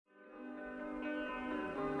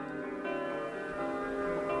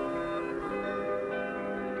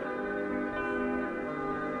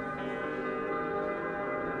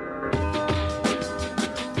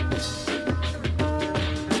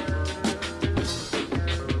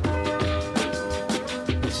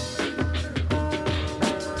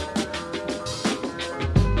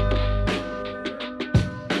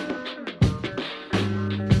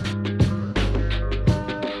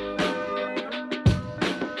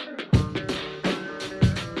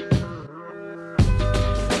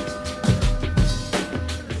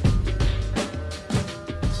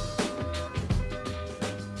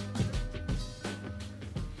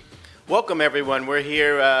Welcome, everyone. We're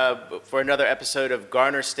here for another episode of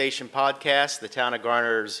Garner Station Podcast, the Town of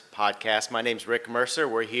Garner's podcast. My name's Rick Mercer.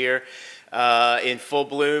 We're here in full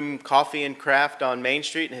bloom coffee and craft on Main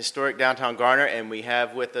Street in historic downtown Garner, and we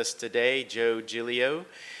have with us today Joe Giglio,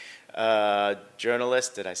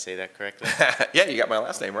 journalist. Did I say that correctly? Yeah, you got my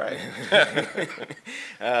last name right.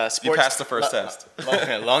 You passed the first test.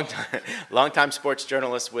 Long time sports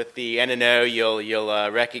journalist with the NNO.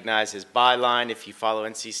 You'll recognize his byline if you follow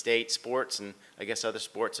NC State sports and I guess other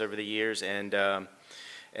sports over the years. And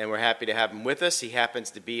we're happy to have him with us. He happens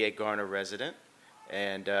to be a Garner resident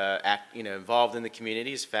and involved in the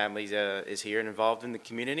community. His family is here and involved in the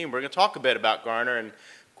community. And we're going to talk a bit about Garner and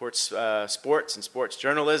sports and sports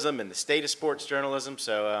journalism and the state of sports journalism.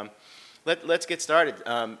 So let's get started.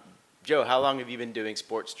 Joe, how long have you been doing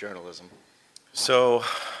sports journalism? So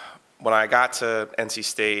when I got to NC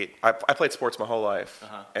State, I played sports my whole life.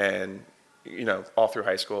 And, all through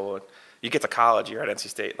high school. You get to college, you're at NC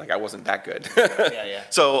State. Like, I wasn't that good. Yeah.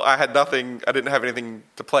 So I didn't have anything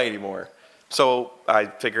to play anymore. So I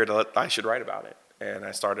figured I should write about it. And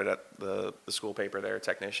I started at the school paper there,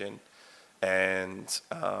 Technician. And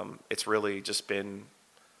it's really just been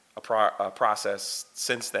a process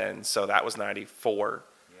since then. So that was 94.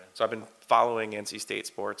 Yeah. So I've been following NC State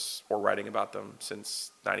sports or writing about them since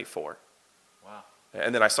 94. Wow.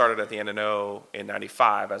 And then I started at the NNO in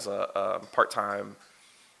 95 as a part-time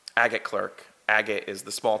agate clerk. Agate is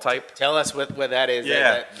the small type. Tell us what that is.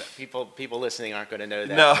 Yeah. People listening aren't going to know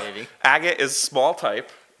that. No, maybe. Agate is small type.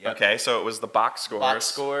 Yep. Okay, so it was the box scores. Box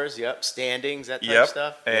scores, yep, standings, that type of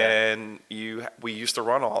stuff. And we used to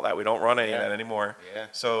run all that. We don't run any of that anymore. Yeah.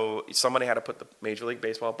 So somebody had to put the Major League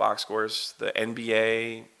Baseball box scores, the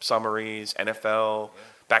NBA summaries, NFL. Yeah.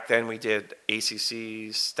 Back then we did ACC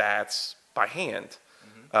stats by hand.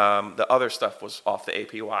 Mm-hmm. The other stuff was off the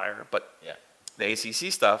AP wire, but the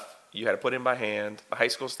ACC stuff you had to put in by hand. The high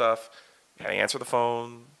school stuff, you had to answer the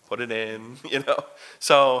phone, put it in,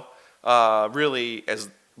 So really as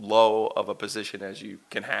low of a position as you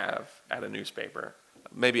can have at a newspaper,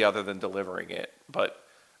 maybe other than delivering it. But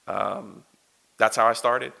that's how I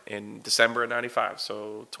started in December of 95.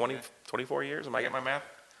 So 24 years. Am I getting my math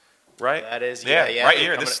right? That is, right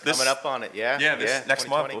here. Coming up on it, this next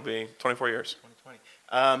month will be 24 years.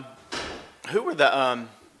 2020. Who were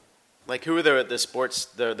the sports,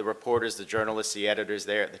 the reporters, the journalists, the editors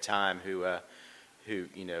there at the time who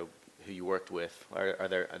you worked with?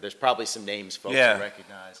 There's probably some names folks will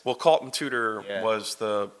recognize. Well, Carlton Tudor was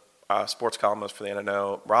the sports columnist for the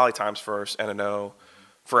NNO, Raleigh Times first, NNO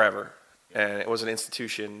forever. Yeah. And it was an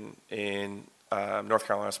institution in North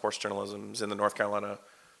Carolina sports journalism. It was in the North Carolina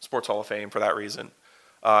Sports Hall of Fame for that reason.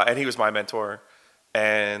 And he was my mentor.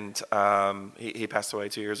 And he passed away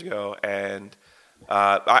 2 years ago. And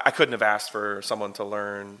I couldn't have asked for someone to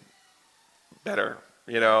learn better,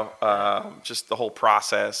 just the whole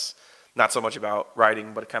process. Not so much about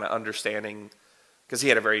writing, but kind of understanding, because he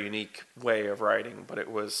had a very unique way of writing, but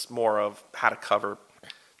it was more of how to cover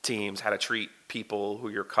teams, how to treat people who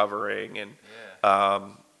you're covering, and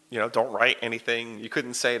don't write anything you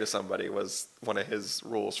couldn't say to somebody was one of his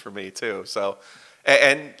rules for me too. So,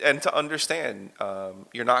 and to understand,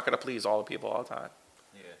 you're not going to please all the people all the time.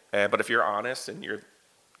 Yeah. But if you're honest and you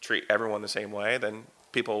treat everyone the same way, then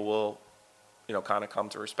people will, kind of come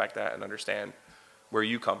to respect that and understand where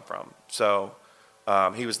you come from. So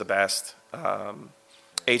he was the best.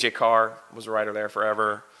 AJ Carr was a writer there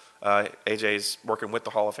forever. AJ's working with the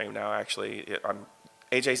Hall of Fame now, actually.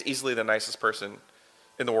 AJ's easily the nicest person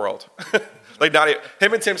in the world.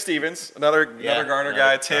 Him and Tim Stevens, another Garner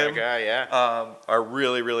guy. Tim are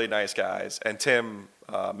really, really nice guys. And Tim,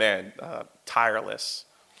 tireless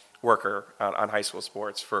worker on high school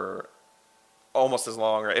sports for almost as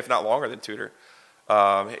long, or if not longer than Tudor.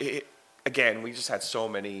 Again, we just had so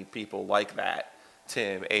many people like that.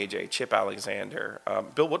 Tim, AJ, Chip Alexander,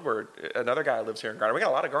 Bill Woodward, another guy who lives here in Garner. We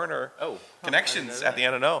got a lot of Garner connections at the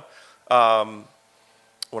NNO.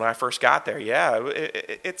 When I first got there,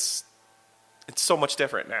 it's so much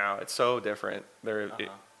different now. It's so different.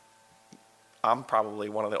 I'm probably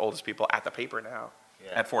one of the oldest people at the paper now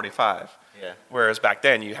at 45. Yeah. Whereas back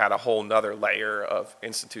then, you had a whole nother layer of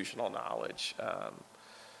institutional knowledge.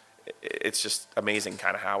 It's just amazing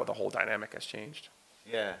kind of how the whole dynamic has changed.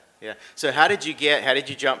 Yeah. So how did you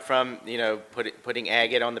jump from, putting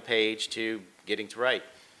agate on the page to getting to write?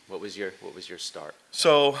 What was your start?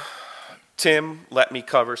 So Tim let me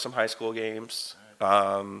cover some high school games.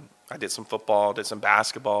 I did some football, did some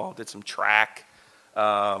basketball, did some track.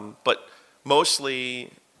 But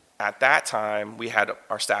mostly at that time,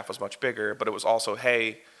 our staff was much bigger, but it was also,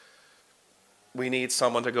 hey, we need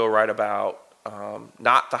someone to go write about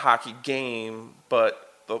not the hockey game, but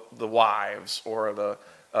the wives or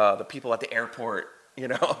the people at the airport,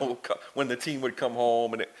 when the team would come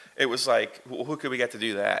home, and it was like, well, who could we get to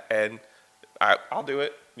do that? And I'll do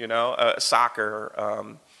it.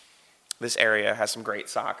 Soccer. This area has some great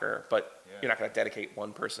soccer, but you're not going to dedicate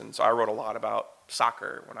one person. So I wrote a lot about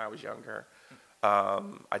soccer when I was younger.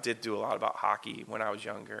 I did do a lot about hockey when I was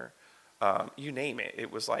younger. You name it.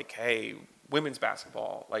 It was like, hey, women's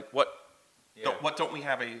basketball. Like, what don't we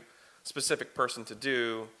have a specific person to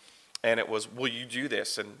do? And it was, will you do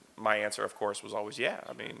this? And my answer, of course, was always, yeah.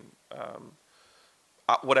 I mean,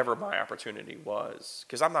 whatever my opportunity was,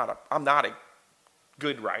 because I'm not a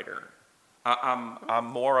good writer. I'm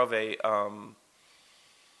more of a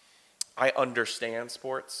I understand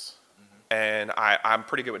sports, and I'm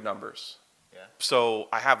pretty good with numbers. Yeah. So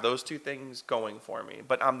I have those two things going for me,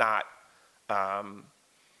 but I'm not.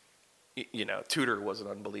 Tudor was an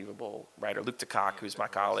unbelievable writer. Luke DeCock, who's my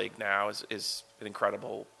colleague now, is an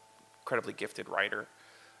incredibly gifted writer.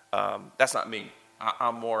 That's not me.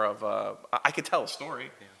 I'm more of I could tell a story.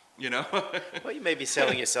 Yeah. Well, you may be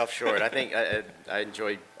selling yourself short. I think I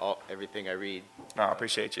enjoyed everything I read. I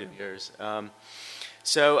appreciate you. Yours.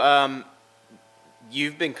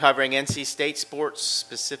 You've been covering NC State sports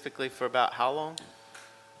specifically for about how long?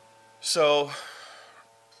 So,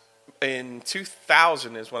 in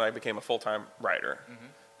 2000 is when I became a full-time writer,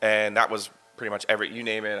 and that was pretty much you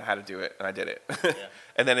name it, I had to do it, and I did it. Yeah.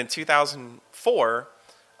 And then in 2004,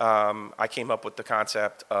 I came up with the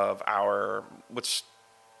concept of which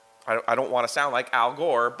I don't want to sound like Al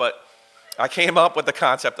Gore, but I came up with the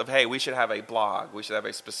concept of, hey, we should have a blog. We should have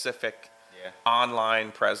a specific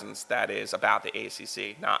online presence that is about the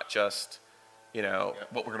ACC, not just, what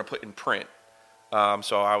we're going to put in print.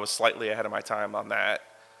 So I was slightly ahead of my time on that.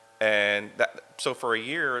 And so for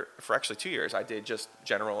actually 2 years, I did just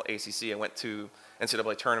general ACC. I went to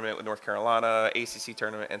NCAA tournament with North Carolina, ACC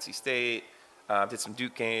tournament, NC State, did some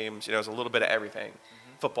Duke games. It was a little bit of everything.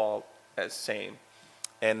 Football, same.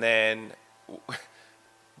 And then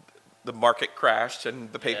the market crashed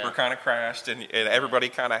and the paper kind of crashed and everybody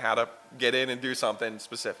kind of had to get in and do something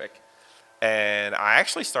specific. And I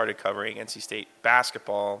actually started covering NC State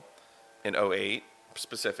basketball in 2008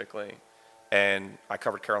 specifically. And I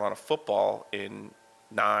covered Carolina football in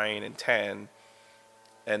 9 and 10.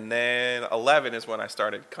 And then 2011 is when I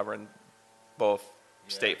started covering both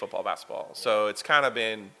state football, basketball. Yeah. So it's kind of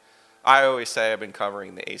been, I always say I've been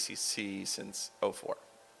covering the ACC since 2004.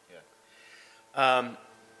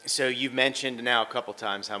 So you've mentioned now a couple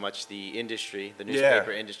times how much the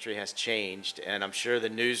newspaper industry has changed, and I'm sure the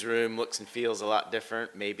newsroom looks and feels a lot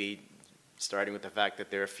different, maybe starting with the fact that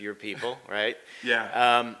there are fewer people, right?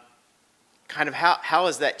 Yeah. Kind of how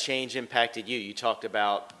has that change impacted you? You talked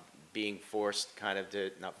about being forced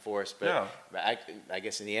not forced, but I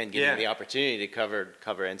guess in the end, getting the opportunity to cover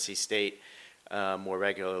NC State more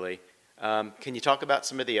regularly. Can you talk about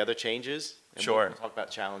some of the other changes? And sure. We'll talk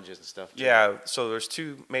about challenges and stuff too. Yeah, so there's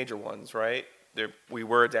two major ones, right? We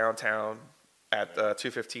were downtown at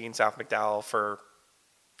 215 South McDowell for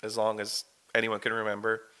as long as anyone can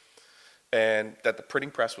remember. And that the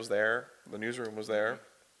printing press was there, the newsroom was there.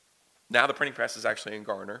 Now the printing press is actually in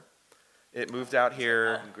Garner. It moved out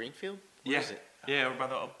here. Out in Greenfield? Where is it? Yeah, over by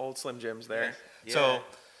the old Slim Jims there. Yeah. So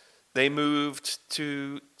they moved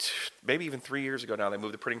to maybe even 3 years ago now, they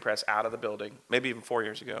moved the printing press out of the building, maybe even 4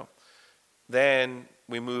 years ago. Then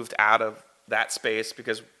we moved out of that space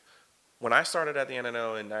because when I started at the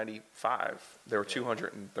NNO in 95, there were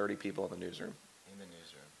 230 people in the newsroom.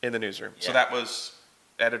 In the newsroom. Yeah. So that was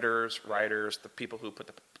editors, writers, the people who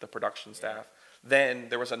put the production staff. Then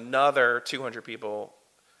there was another 200 people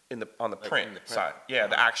on the print side. Yeah,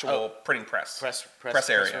 the actual printing press. Press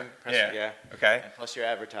area. Yeah. Okay. And plus your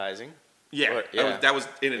advertising. Yeah. That was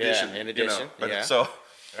in addition. Yeah, in addition. So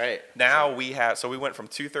right. Now we went from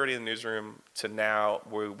 230 in the newsroom to now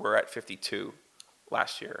we're at 52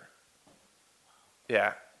 last year.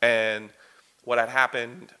 Yeah. And what had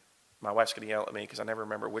happened, my wife's going to yell at me because I never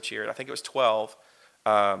remember which year. I think it was 12.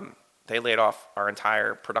 They laid off our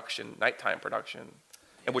entire nighttime production,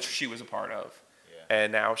 which she was a part of. Yeah.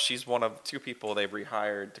 And now she's one of two people they've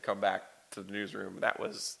rehired to come back to the newsroom. That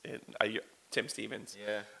was Tim Stevens.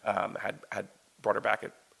 Yeah. Had brought her back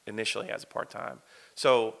initially as a part-time.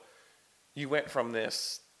 So you went from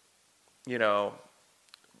this,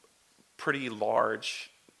 pretty large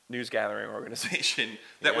news gathering organization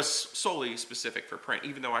that was solely specific for print.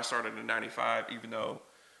 Even though I started in 95, even though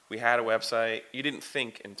we had a website, you didn't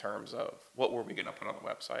think in terms of what were we going to put on the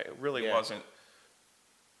website. It really wasn't.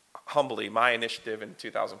 Humbly, my initiative in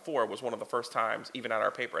 2004 was one of the first times, even at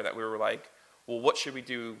our paper, that we were like, well, what should we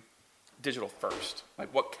do digital first.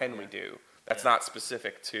 Like, what can we do? That's not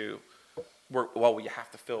specific to, you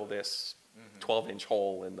have to fill this 12-inch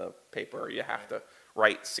hole in the paper. You have to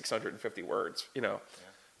write 650 words, you know.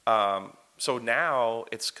 Yeah. So now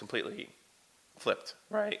it's completely flipped,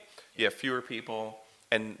 right? You have fewer people,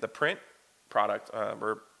 and the print product,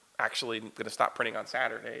 we're actually going to stop printing on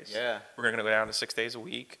Saturdays. Yeah. We're going to go down to 6 days a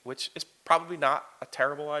week, which is probably not a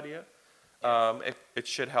terrible idea. It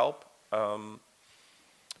should help.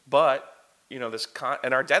 But, you know,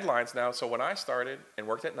 and our deadlines now, so when I started and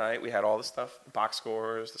worked at night, we had all this stuff, the box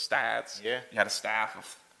scores, the stats. Yeah. You had a staff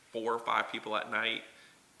of 4 or 5 people at night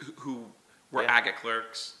who were Yeah. agate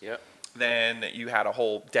clerks. Yep. Then you had a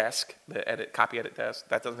whole desk, the copy edit desk.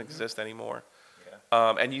 That doesn't exist anymore.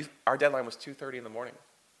 Yeah. And our deadline was 2:30 in the morning.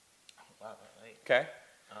 Wow, late. Okay?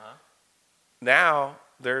 Uh-huh. Now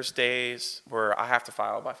there's days where I have to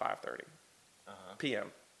file by 5:30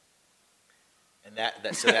 p.m. And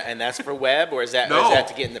that's for web, or is that No.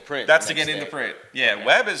 to get in the print? That's the to get next in the day? print. Yeah, Okay.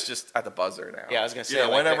 web is just at the buzzer now. Yeah, I was gonna say. Yeah,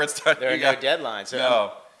 like, whenever it's done. there are no deadlines. So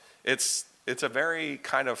No, it's a very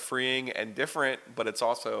kind of freeing and different, but it's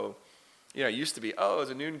also, you know, it used to be,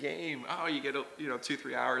 it's a noon game. Oh, you get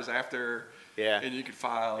 2-3 hours after. Yeah. And you can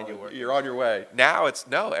file. And You're on your way. Now it's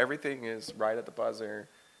everything is right at the buzzer.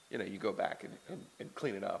 You know, you go back and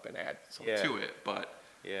clean it up and add something to it. But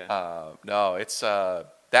no, it's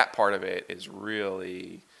that part of it is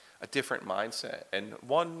really a different mindset, and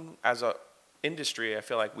one as a industry I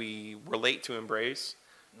feel like we relate to embrace.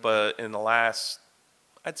 But in the last,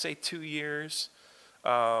 I'd say 2 years,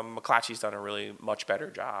 McClatchy's done a really much better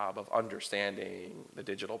job of understanding the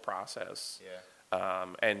digital process.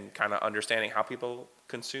 And kind of understanding how people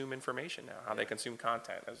consume information now, how they consume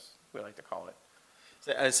content, as we like to call it.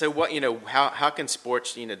 So what, how can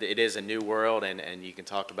sports, it is a new world, and you can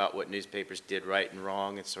talk about what newspapers did right and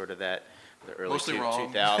wrong, and sort of that, the early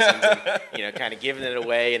 2000s, and, kind of giving it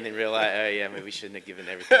away and then realize, maybe we shouldn't have given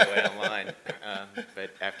everything away online. But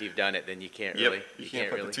after you've done it, then you can't really. You can't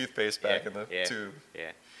put the toothpaste back in the tube.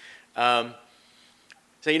 Yeah.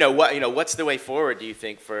 So what's the way forward, do you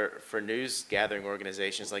think, for news gathering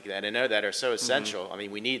organizations like that? I know that are so essential. I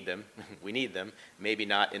mean, we need them. We need them. Maybe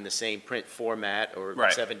not in the same print format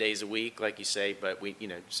or 7 days a week, like you say, but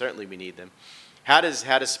certainly we need them. How does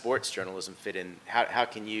sports journalism fit in? How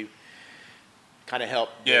can you kind of help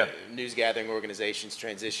news gathering organizations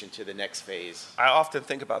transition to the next phase? I often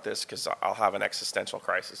think about this because I'll have an existential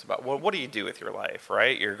crisis about, what do you do with your life,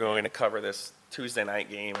 right? You're going to cover this Tuesday night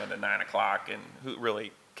game at 9 o'clock, and who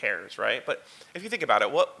really cares, right? But if you think about it,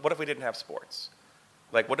 what if we didn't have sports?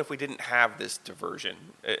 Like, what if we didn't have this diversion?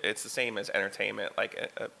 It's the same as entertainment. Like,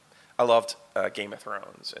 I loved Game of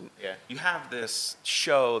Thrones, and you have this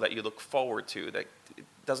show that you look forward to that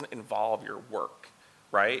doesn't involve your work,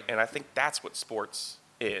 right? And I think that's what sports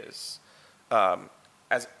is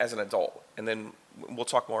as an adult. And then we'll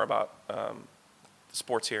talk more about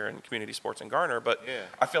sports here and community sports in Garner. But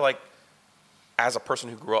I feel like as a person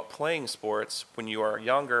who grew up playing sports, when you are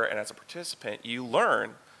younger and as a participant, you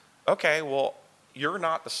learn, okay, well, you're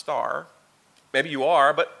not the star. Maybe you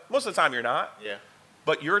are, but most of the time you're not. Yeah.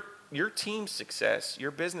 But your team's success, your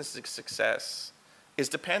business's success is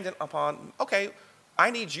dependent upon, okay, I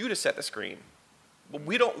need you to set the screen. Well,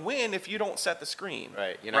 we don't win if you don't set the screen.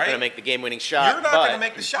 Right. You're not going to make the game-winning shot. You're not going to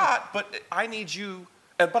make the shot, but I need you.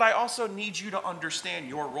 But I also need you to understand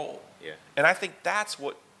your role. Yeah. And I think that's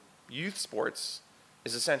what youth sports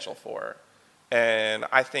is essential for. And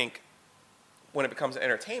I think when it becomes an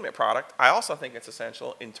entertainment product, I also think it's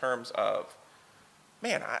essential in terms of,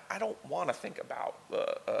 man, I don't want to think about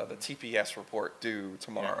the TPS report due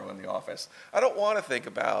tomorrow in the office. I don't want to think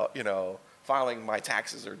about, filing my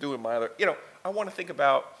taxes or doing my other, I want to think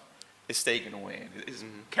about, is State going to win? Is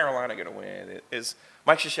Carolina going to win? Is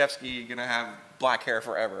Mike Krzyzewski going to have black hair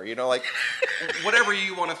forever? Whatever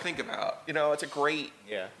you want to think about. It's a great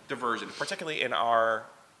diversion, particularly in our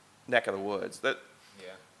neck of the woods.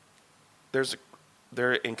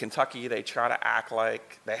 They're in Kentucky. They try to act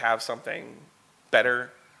like they have something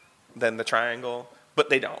better than the Triangle, but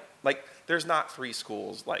they don't. There's not 3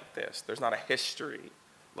 schools like this. There's not a history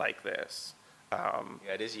like this.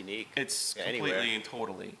 It is unique. It's completely and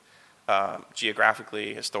totally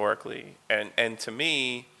geographically, historically, and to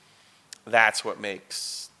me, that's what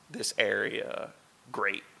makes this area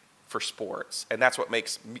great for sports, and that's what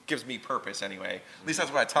gives me purpose anyway. At least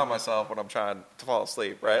that's what I tell myself when I'm trying to fall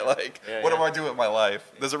asleep, right? What do I do with my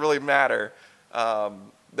life? Does it really matter?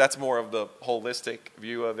 That's more of the holistic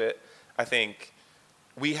view of it. I think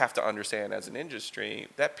we have to understand as an industry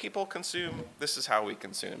that people consume, this is how we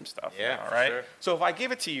consume stuff now, right? Sure. So if I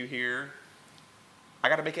give it to you here, I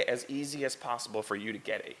got to make it as easy as possible for you to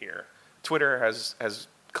get it here. Twitter has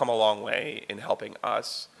come a long way in helping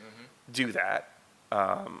us do that.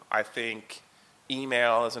 I think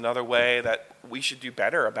email is another way that we should do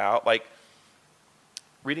better about. Like,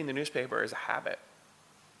 reading the newspaper is a habit.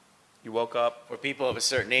 You woke up. For people of a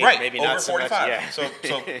certain age, right, maybe over not so 45. much. Yeah. So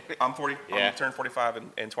I'm 40. Yeah. I'm turned 45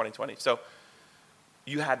 in 2020. So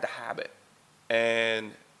you had the habit,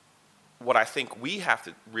 and what I think we have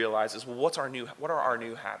to realize is, well, what are our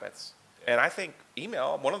new habits? And I think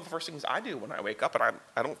email. One of the first things I do when I wake up, and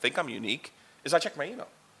I don't think I'm unique, is I check my email.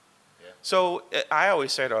 Yeah. So I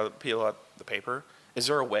always say to people at the paper, is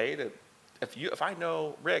there a way to, if I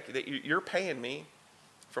know, Rick, that you're paying me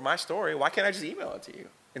for my story, why can't I just email it to you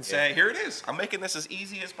and say, here it is. I'm making this as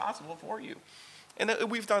easy as possible for you. And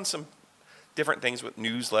we've done some different things with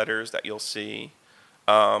newsletters that you'll see.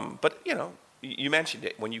 But, you mentioned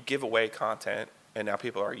it. When you give away content, and now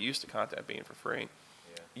people are used to content being for free,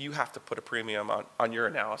 you have to put a premium on your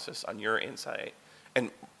analysis, on your insight,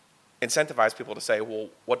 and incentivize people to say, well,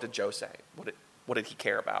 what did Joe say? What did he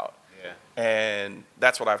care about? Yeah. And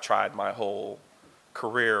that's what I've tried my whole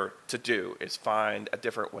career to do, is find a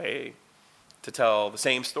different way to tell the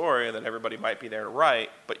same story that everybody might be there to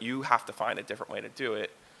write, but you have to find a different way to do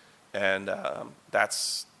it. And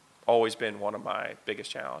that's always been one of my biggest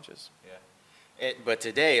challenges. Yeah. But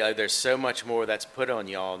today, there's so much more that's put on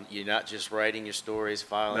y'all. You're not just writing your stories,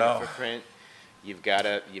 filing it for print. You've got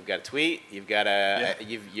a tweet.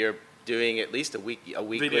 You're doing at least a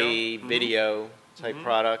weekly video type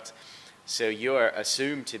product. So you're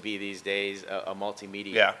assumed to be these days a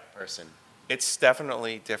multimedia person. It's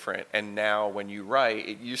definitely different. And now when you write,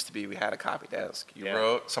 it used to be we had a copy desk.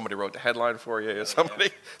 Somebody wrote the headline for you.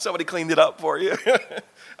 Somebody cleaned it up for you.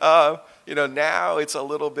 Now it's a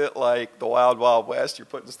little bit like the Wild Wild West. You're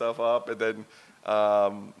putting stuff up, and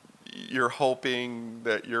then you're hoping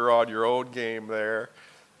that you're on your own game there.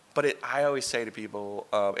 But I always say to people,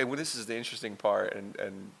 and this is the interesting part,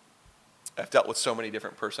 and I've dealt with so many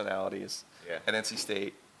different personalities at NC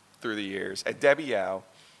State through the years. And Debbie Yao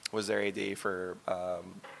was their AD for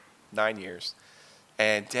 9 years.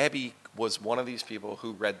 And Debbie was one of these people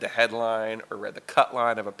who read the headline or read the cut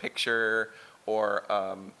line of a picture or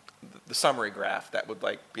the summary graph that would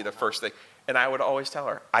be the first thing. And I would always tell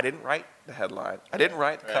her, I didn't write the headline. I didn't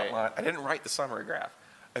write the cut line. I didn't write the summary graph.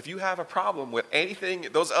 If you have a problem with anything,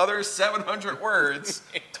 those other 700 words,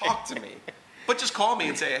 talk to me. But just call me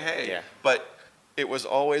and say, hey. Yeah. But it was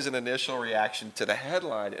always an initial reaction to the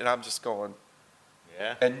headline, and I'm just going.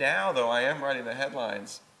 Yeah. And now, though, I am writing the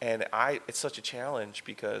headlines, and it's such a challenge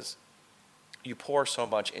because you pour so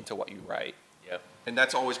much into what you write. Yep. And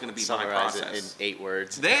that's always going to be my process. Summarize it in 8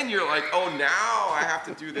 words. Then you're like, oh, now I have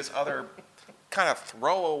to do this other kind of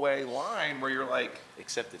throwaway line where you're like,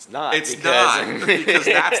 except it's not. It's not because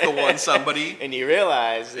that's the one somebody. And you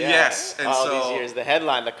realize, yes, and all these years,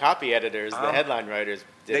 the copy editors, the headline writers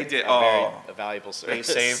did a valuable service.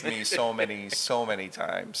 They saved me so many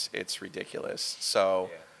times. It's ridiculous. So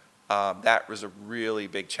that was a really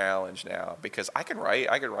big challenge now because I could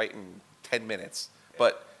write in 10 minutes,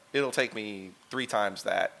 but it'll take me 3 times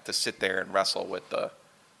that to sit there and wrestle with the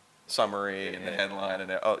summary and the headline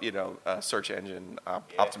and search engine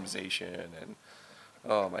optimization and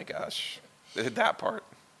oh my gosh, that part.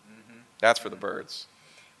 That's for the birds.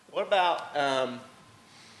 What about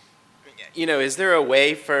is there a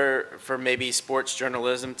way for maybe sports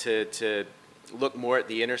journalism to look more at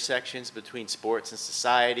the intersections between sports and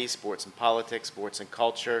society, sports and politics, sports and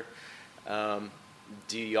culture?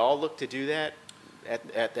 Do y'all look to do that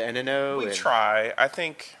at the NNO? We try. I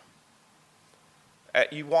think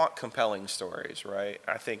you want compelling stories, right?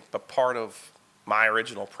 I think, but part of my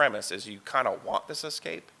original premise is you kind of want this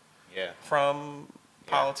escape from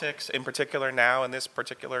politics, in particular now in this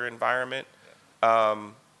particular environment. I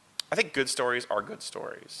think good stories are good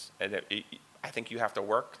stories, and I think you have to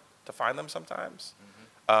work to find them sometimes.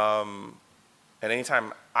 And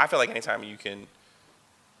I feel like anytime you can,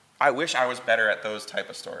 I wish I was better at those type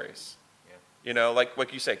of stories.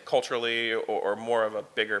 Like you say, culturally or more of a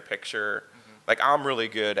bigger picture. Like I'm really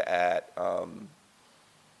good at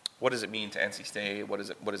what does it mean to NC State? What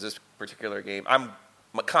is this particular game?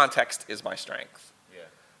 My context is my strength.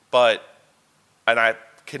 Yeah. And I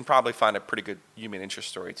can probably find a pretty good human interest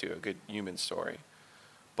story too, a good human story.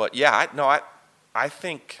 But yeah, I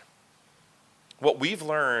think what we've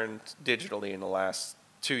learned digitally in the last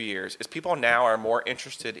 2 years is people now are more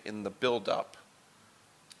interested in the build-up,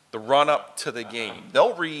 the run-up to the game.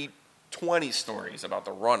 They'll read 20 stories about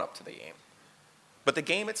the run-up to the game. But the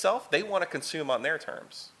game itself, they want to consume on their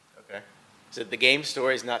terms. Okay. So the game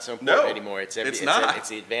story is not so important anymore. It's not. It's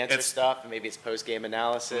the advanced stuff, and maybe it's post-game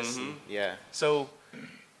analysis. So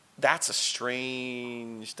that's a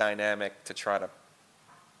strange dynamic to try to,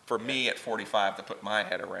 for me at 45, to put my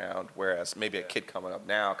head around, whereas maybe a kid coming up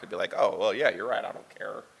now could be like, oh, well, yeah, you're right, I don't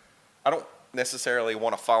care. I don't necessarily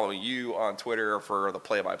want to follow you on Twitter for the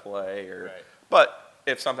play-by-play, but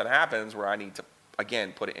if something happens where I need to,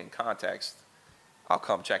 again, put it in context, I'll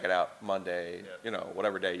come check it out Monday,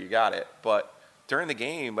 whatever day you got it. But during the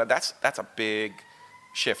game, that's a big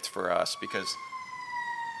shift for us because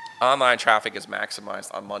online traffic is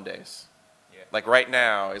maximized on Mondays. Yeah. Like right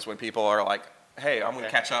now is when people are like, hey, I'm going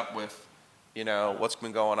to catch up with, what's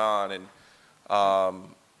been going on. And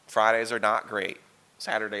Fridays are not great.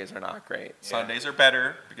 Saturdays are not great. Yeah. Sundays are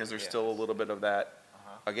better because there's still a little bit of that.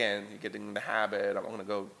 Again, you're getting in the habit. I'm going to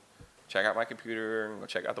go check out my computer and go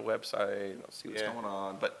check out the website and see what's going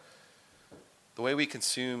on. But the way we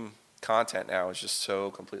consume content now is just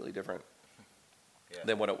so completely different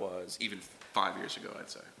than what it was even 5 years ago, I'd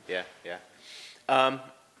say. Yeah.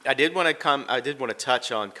 I did want to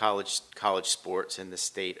touch on college sports and the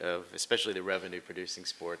state of, especially the revenue producing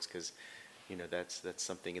sports, because that's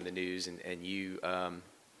something in the news, and you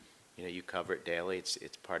you cover it daily.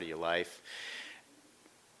 It's part of your life.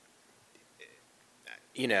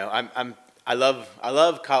 I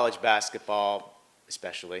love college basketball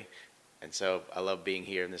especially, and so I love being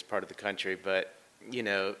here in this part of the country. But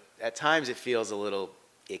at times it feels a little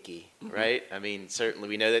icky, right? I mean, certainly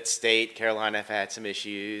we know that State, Carolina have had some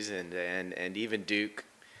issues, and even Duke.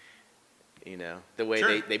 The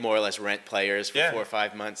way they more or less rent players for 4 or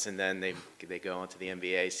 5 months, and then they go on to the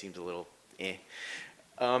NBA seems a little eh.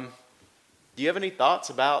 Do you have any thoughts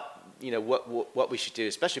about what we should do,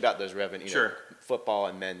 especially about those revenue, football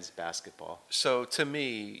and men's basketball? So to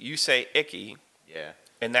me, you say icky,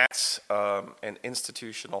 and that's an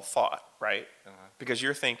institutional thought, right? Because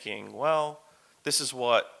you're thinking, well, this is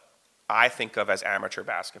what I think of as amateur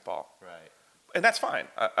basketball, right? And that's fine.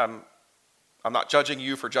 I'm not judging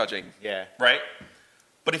you for judging, right?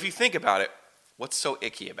 But if you think about it, what's so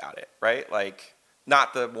icky about it, right? Like,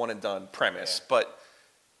 not the one and done premise, but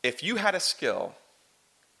if you had a skill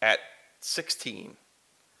at 16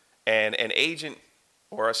 and an agent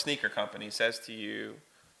or a sneaker company says to you,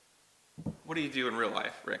 what do you do in real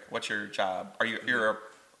life, Rick? What's your job? You're a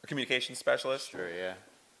communications specialist? Sure, yeah.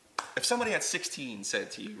 If somebody at 16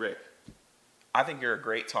 said to you, Rick, I think you're a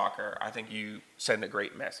great talker. I think you send a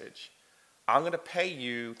great message. I'm going to pay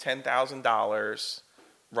you $10,000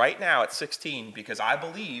 right now at 16 because I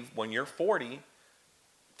believe when you're 40,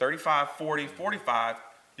 35, 40, 45,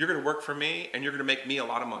 you're going to work for me and you're going to make me a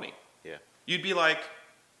lot of money. Yeah. You'd be like,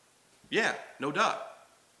 yeah, no duh.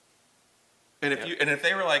 And if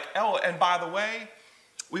they were like, oh, and by the way,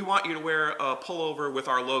 we want you to wear a pullover with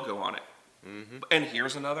our logo on it. Mm-hmm. And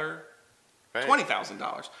here's another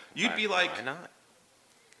 $20,000. You'd be like, why not?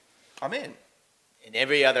 I'm in. In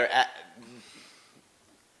every other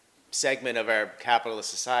segment of our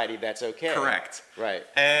capitalist society, that's okay. Correct. Right.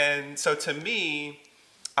 And so to me,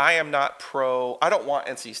 I am not I don't want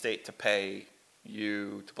NC State to pay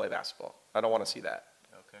you to play basketball. I don't want to see that.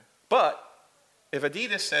 Okay. But if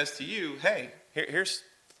Adidas says to you, hey, here's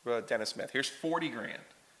Dennis Smith, here's $40,000.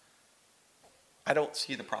 I don't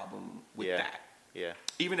see the problem with that. Yeah.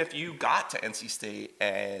 Even if you got to NC State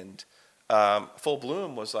and Full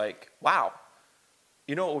Bloom was like, wow,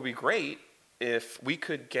 it would be great if we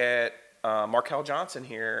could get Markel Johnson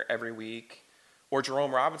here every week, or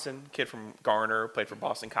Jerome Robinson, kid from Garner, played for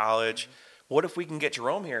Boston College. Mm-hmm. What if we can get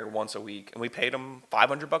Jerome here once a week and we paid him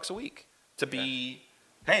 $500 a week to be,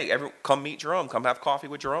 hey, come meet Jerome, come have coffee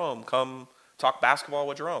with Jerome, come talk basketball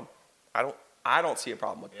with Jerome. I don't see a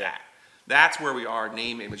problem with that. That's where we are,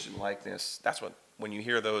 name, image, and likeness. That's what, when you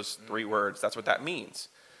hear those three words, that's what that means.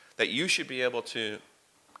 That you should be able to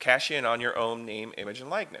cash in on your own name, image, and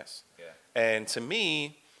likeness. Yeah. And to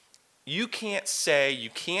me, you can't say you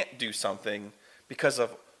can't do something because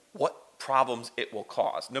of what problems it will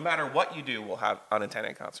cause. No matter what you do will have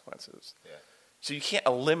unintended consequences. Yeah. So you can't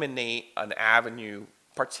eliminate an avenue,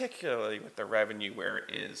 particularly with the revenue where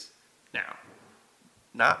it is now.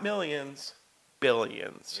 Not millions,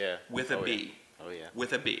 billions. Yeah. With a B. Oh, yeah.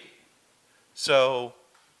 With a B. So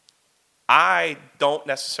I don't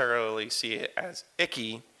necessarily see it as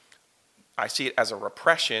icky. I see it as a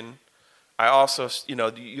repression. I also,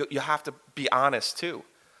 you have to be honest too.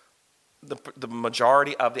 The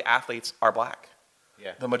majority of the athletes are black.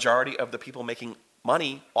 Yeah. The majority of the people making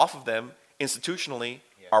money off of them institutionally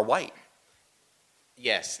are white.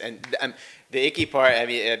 Yes, and the icky part. I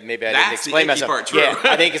mean, maybe I didn't explain myself. That's the icky part, true.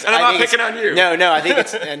 Yeah, I think it's. And I'm not picking on you. No, I think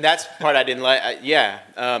it's, and that's the part I didn't like.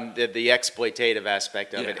 The exploitative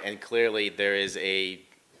aspect of it, and clearly there is a.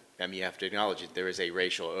 I mean, you have to acknowledge it. There is a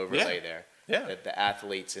racial overlay there. Yeah. that the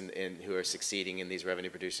athletes who are succeeding in these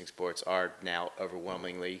revenue-producing sports are now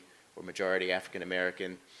overwhelmingly or majority African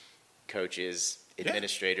American coaches,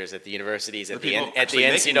 administrators at the universities, at the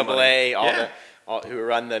NCAA, all who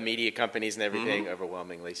run the media companies and everything,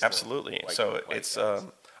 overwhelmingly. Still Absolutely. So it's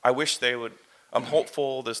I wish they would. I'm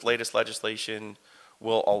hopeful this latest legislation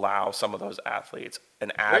will allow some of those athletes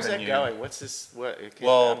an avenue. Where's that going? What's this?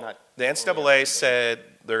 Well, the NCAA said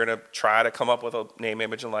they're going to try to come up with a name,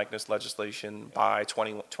 image, and likeness legislation by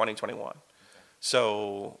 2021.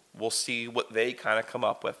 So we'll see what they kind of come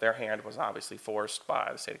up with. Their hand was obviously forced by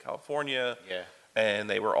the state of California. Yeah. And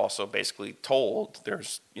they were also basically told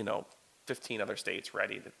there's, 15 other states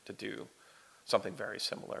ready to do something very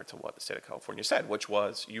similar to what the state of California said, which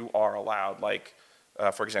was you are allowed,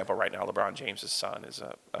 for example, right now LeBron James' son is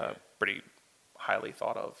a pretty highly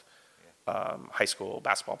thought of high school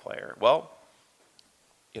basketball player. Well,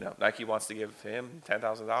 Nike wants to give him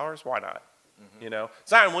 $10,000. Why not?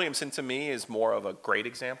 Zion Williamson to me is more of a great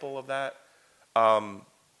example of that.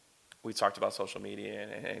 We talked about social media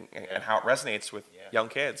and how it resonates with young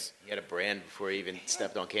kids. He had a brand before he even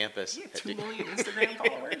stepped on campus. He had 2 million Instagram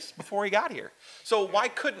followers before he got here. So why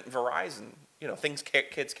couldn't Verizon, things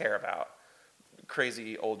kids care about,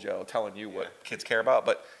 crazy old Joe telling you what kids care about,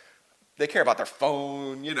 but they care about their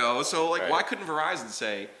phone, So why couldn't Verizon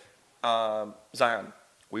say, Zion,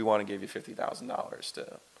 we want to give you $50,000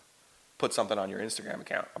 to put something on your Instagram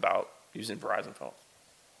account about using Verizon phone?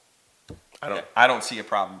 I don't see a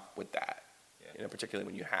problem with that, particularly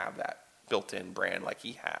when you have that built-in brand like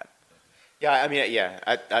he had. Yeah, I mean,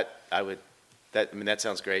 I would. That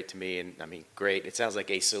sounds great to me, and great. It sounds like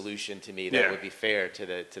a solution to me that would be fair to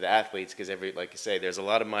the athletes because like you say, there's a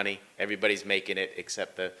lot of money. Everybody's making it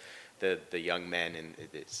except the young men, and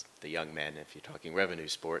it's the young men. If you're talking revenue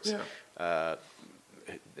sports,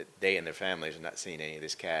 they and their families are not seeing any of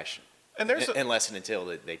this cash. And unless and until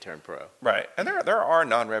they turn pro. Right. And there are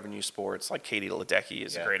non-revenue sports, like Katie Ledecky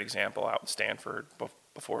is a great example out in Stanford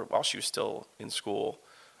while she was still in school.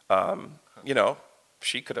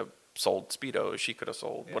 She could have sold Speedos. She could have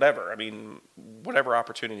sold whatever. Whatever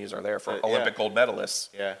opportunities are there for Olympic gold medalists.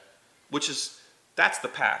 Yeah. That's the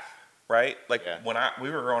path, right? When we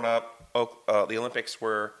were growing up, the Olympics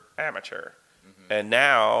were amateur. Mm-hmm. And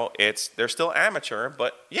now they're still amateur,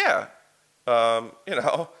 but the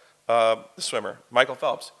swimmer, Michael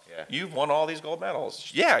Phelps. Yeah. You've won all these gold medals.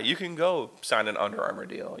 Yeah, you can go sign an Under Armour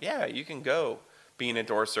deal. Yeah, you can go be an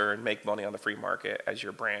endorser and make money on the free market as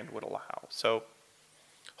your brand would allow. So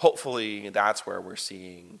hopefully that's where we're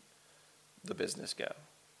seeing the business go.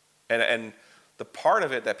 And the part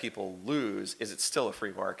of it that people lose is it's still a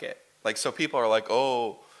free market. So people are like,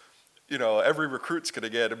 every recruit's going to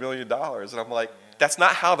get $1 million. And I'm like, that's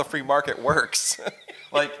not how the free market works.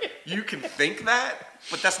 You can think that,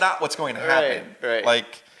 but that's not what's going to happen. Right.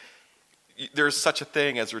 There's such a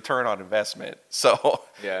thing as return on investment. So,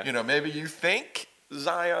 maybe you think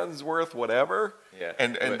Zion's worth whatever,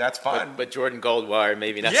 and that's fine. But Jordan Goldwire,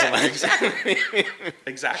 maybe not so much. Exactly.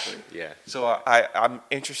 Exactly. Yeah. So I'm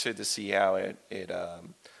interested to see how it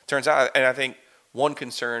turns out. And I think one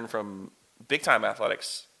concern from big-time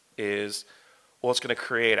athletics is, it's going to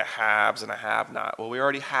create a haves and a have-not. Well, we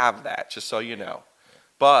already have that, just so you know.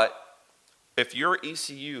 But if you're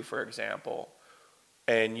ECU, for example,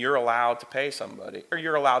 and you're allowed to pay somebody, or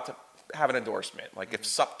you're allowed to have an endorsement, if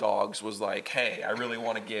Sup Dogs was like, hey, I really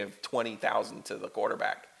want to give $20,000 to the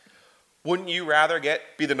quarterback, wouldn't you rather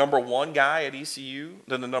be the number 1 guy at ECU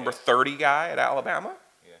than the number 30 guy at Alabama?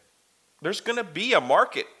 Yeah. There's going to be a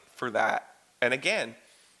market for that. And again,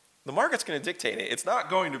 the market's going to dictate it. It's not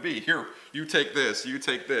going to be, here, you take this, you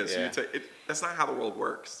take this, you take it. That's not how the world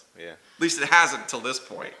works. Yeah. At least it hasn't till this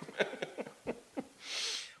point.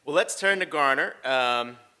 Well, let's turn to Garner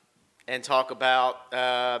and talk about,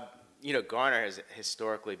 Garner has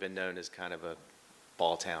historically been known as kind of a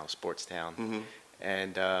ball town, sports town. Mm-hmm.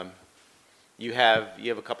 And you have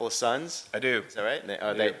a couple of sons? I do. Is that right?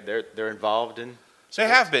 They're involved in sports? They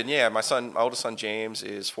have been, yeah. My oldest son James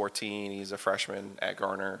is 14. He's a freshman at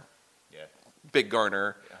Garner. Yeah. Big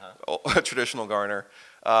Garner, traditional Garner.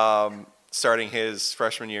 Starting his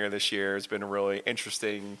freshman year this year has been really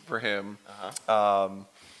interesting for him.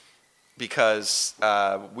 Because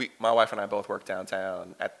my wife and I both work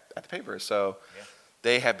downtown at the paper, so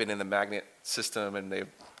they have been in the magnet system, and they've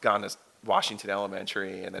gone to Washington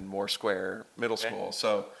Elementary and then Moore Square Middle School.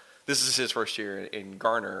 So this is his first year in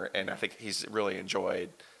Garner, and I think he's really enjoyed.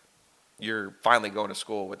 You're finally going to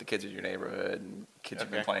school with the kids in your neighborhood and kids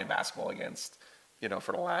you've been playing basketball against,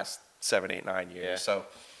 for the last 7, 8, 9 years. Yeah. So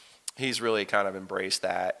he's really kind of embraced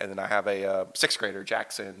that. And then I have a 6th grader,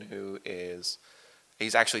 Jackson, who is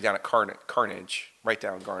He's actually down at Carnage, right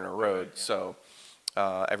down Garner Road. Yeah. So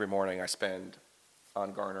every morning I spend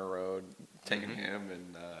on Garner Road taking him,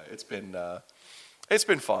 and it's been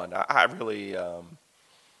fun. I really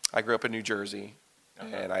I grew up in New Jersey,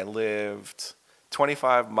 and I lived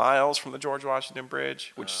 25 miles from the George Washington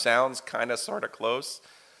Bridge, which sounds kind of sort of close,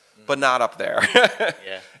 but not up there.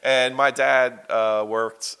 Yeah. And my dad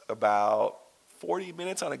worked about 40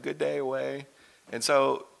 minutes on a good day away. And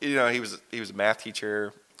so, he was a math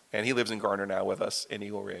teacher, and he lives in Garner now with us in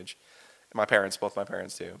Eagle Ridge. And both my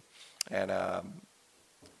parents do. And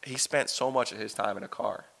he spent so much of his time in a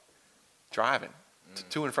car driving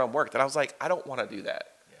to and from work that I was like, I don't want to do that.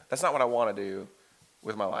 Yeah. That's not what I want to do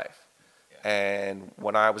with my life. Yeah. And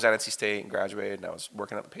when I was at NC State and graduated and I was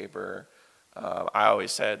working at the paper, I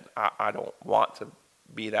always said, I don't want to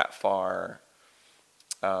be that far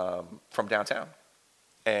from downtown.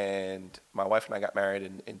 And my wife and I got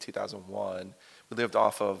married in 2001. We lived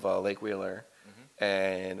off of Lake Wheeler.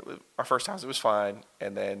 And our first house, it was fine.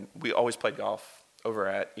 And then we always played golf over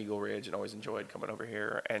at Eagle Ridge and always enjoyed coming over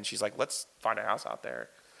here. And she's like, let's find a house out there.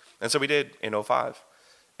 And so we did in 2005.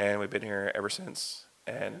 And we've been here ever since.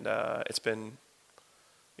 And it's been,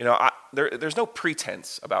 there's no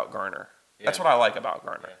pretense about Garner. Yeah. That's what I like about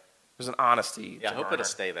Garner. Yeah. There's an honesty to I hope Garner. It'll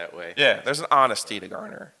stay that way. Yeah, there's an honesty to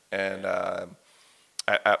Garner. And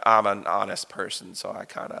I'm an honest person, so I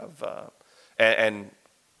kind of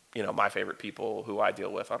my favorite people who I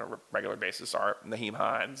deal with on a regular basis are Naheem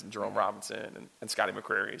Hines and Jerome Robinson and Scotty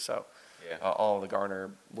McCreery. So all the Garner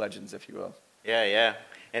legends, if you will. Yeah.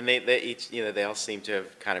 And they each, they all seem to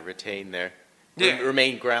have kind of retained their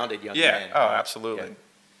remain grounded young men. Oh, absolutely.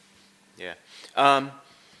 Yeah. And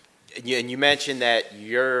you mentioned that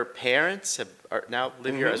your parents are now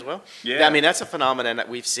live here as well. Yeah. I mean, that's a phenomenon that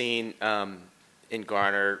we've seen in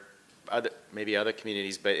Garner, maybe other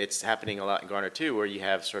communities, but it's happening a lot in Garner too, where you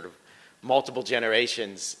have sort of multiple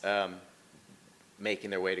generations making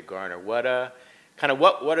their way to Garner. What are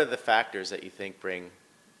the factors that you think bring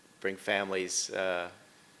families to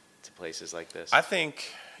places like this? I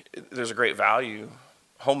think there's a great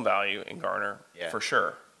home value in Garner, for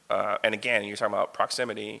sure. And again, you're talking about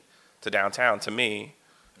proximity to downtown. To me,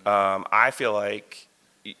 I feel like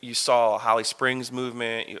you saw Holly Springs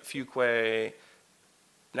movement, Fuquay.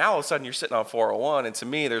 Now all of a sudden you're sitting on 401, and to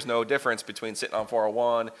me, there's no difference between sitting on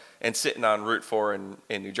 401 and sitting on Route 4 in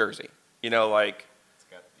New Jersey. And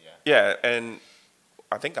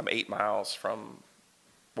I think I'm 8 miles from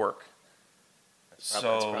work. That's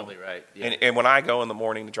probably right. Yeah. And when I go in the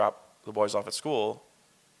morning to drop the boys off at school,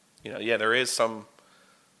 there is some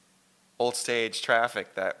old stage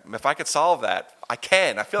traffic that if I could solve that, I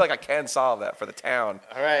can. I feel like I can solve that for the town.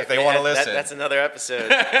 All right. If they want to listen. That's another episode.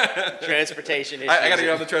 Transportation issues. I got to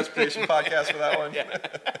go on the transportation podcast for that one.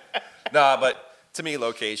 No, but to me,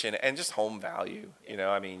 location and just home value.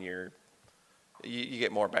 I mean, you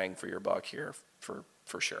get more bang for your buck here for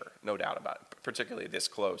sure. No doubt about it. Particularly this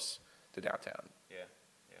close to downtown.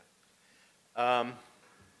 Yeah.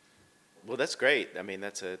 Well, that's great. I mean,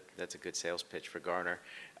 that's a good sales pitch for Garner.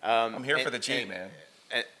 I'm here for the G, man.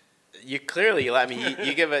 You clearly,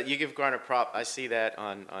 you give Garner prop. I see that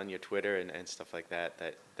on your Twitter and stuff like that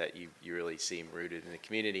you really seem rooted in the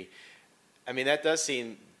community. I mean, does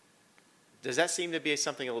that seem to be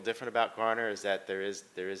something a little different about Garner? Is that there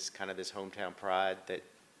is kind of this hometown pride that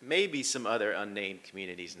maybe some other unnamed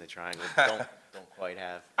communities in the Triangle don't quite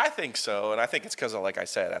have? I think so, and I think it's because of, like I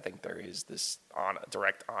said, I think there is this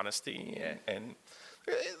direct honesty, and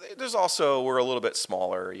there's also, we're a little bit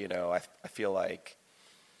smaller, I feel like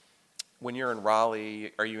when you're in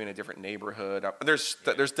Raleigh, are you in a different neighborhood? There's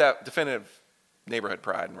definitive neighborhood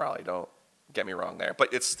pride in Raleigh, don't get me wrong there,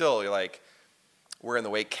 but it's still like we're in the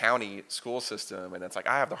Wake County school system, and it's like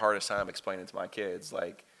I have the hardest time explaining to my kids,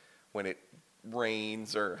 like when it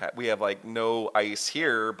rains or we have like no ice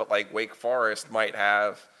here, but like Wake Forest might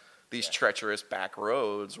have these treacherous back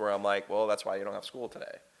roads where I'm like, well, that's why you don't have school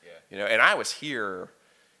today. And I was here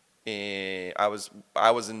I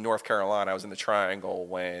was in North Carolina. I was in the Triangle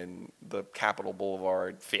when the Capitol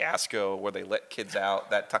Boulevard fiasco where they let kids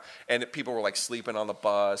out that time, and people were like sleeping on the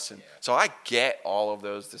bus, and so I get all of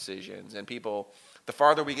those decisions. And people, the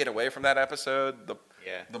farther we get away from that episode,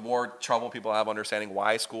 the more trouble people have understanding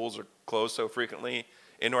why schools are closed so frequently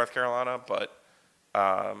in North Carolina. But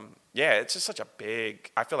it's just such a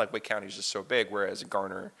big. I feel like Wake County is just so big, whereas in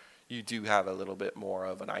Garner, you do have a little bit more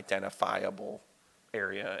of an identifiable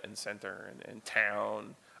area and center and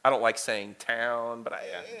town. I don't like saying town, but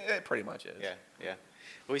it pretty much is. Yeah.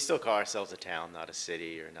 But we still call ourselves a town, not a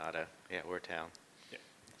city, or not we're a town. Yeah.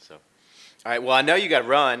 So, all right. Well, I know you got to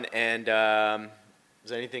run, and Is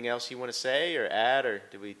there anything else you want to say or add, or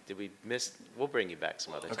did we miss? We'll bring you back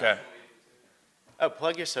some other time. Okay. Oh,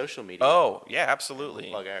 plug your social media. Oh, yeah, absolutely.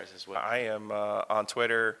 We'll plug ours as well. I am on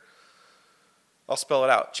Twitter. I'll spell it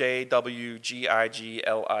out. JWGIGLIO.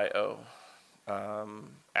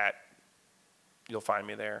 You'll find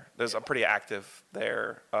me there. I'm pretty active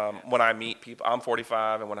there. When I meet people, I'm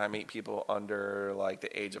 45, and when I meet people under like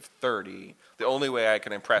the age of 30, the only way I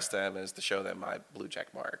can impress them is to show them my blue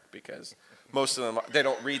check mark, because most of them, they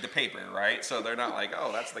don't read the paper, right? So they're not like,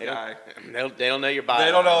 oh, that's the guy. They don't know your bio.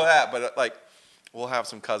 They don't know that, but like, we'll have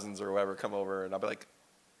some cousins or whoever come over, and I'll be like,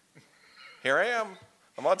 here I am.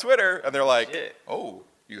 I'm on Twitter. And they're like, oh,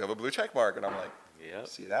 you have a blue check mark. And I'm like, yep.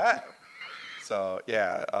 See that? So,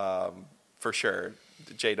 yeah, for sure.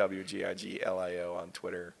 JWGIGLIO on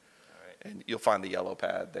Twitter. All right. And you'll find the yellow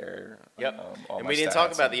pad there. Yep. And we didn't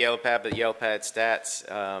talk about the yellow pad, but yellow pad stats,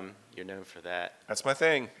 you're known for that. That's my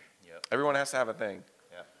thing. Yep. Everyone has to have a thing.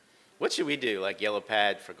 Yep. What should we do, like yellow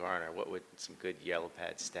pad for Garner? What would some good yellow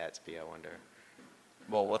pad stats be, I wonder?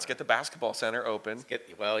 Well, let's get the basketball center open. Let's get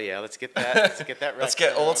that right. Let's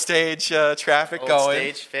get Old Stage traffic going. Old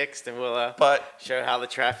Stage fixed, and we'll show how the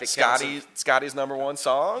traffic counts. Scotty's number one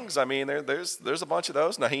songs. I mean, there's a bunch of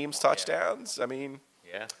those. Naheem's touchdowns. I mean,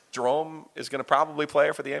 Jerome is going to probably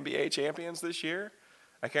play for the NBA champions this year.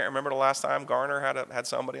 I can't remember the last time Garner had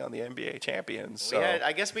somebody on the NBA champions. So.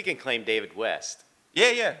 I guess we can claim David West.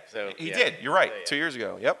 Yeah. So he did. You're right. 2 years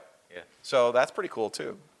ago. Yep. Yeah. So that's pretty cool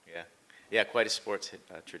too. Yeah, quite a sports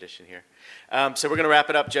tradition here. So we're going to wrap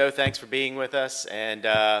it up, Joe. Thanks for being with us. And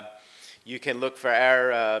you can look for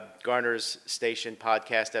our Garner's Station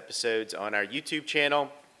podcast episodes on our YouTube channel,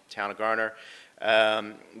 Town of Garner.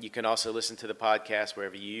 You can also listen to the podcast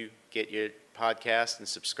wherever you get your podcast and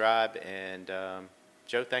subscribe. And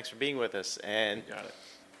Joe, thanks for being with us. And you got it.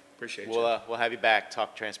 Appreciate you. We'll have you back,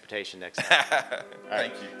 talk transportation next time. All right.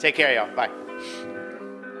 Thank you. Take care, y'all. Bye.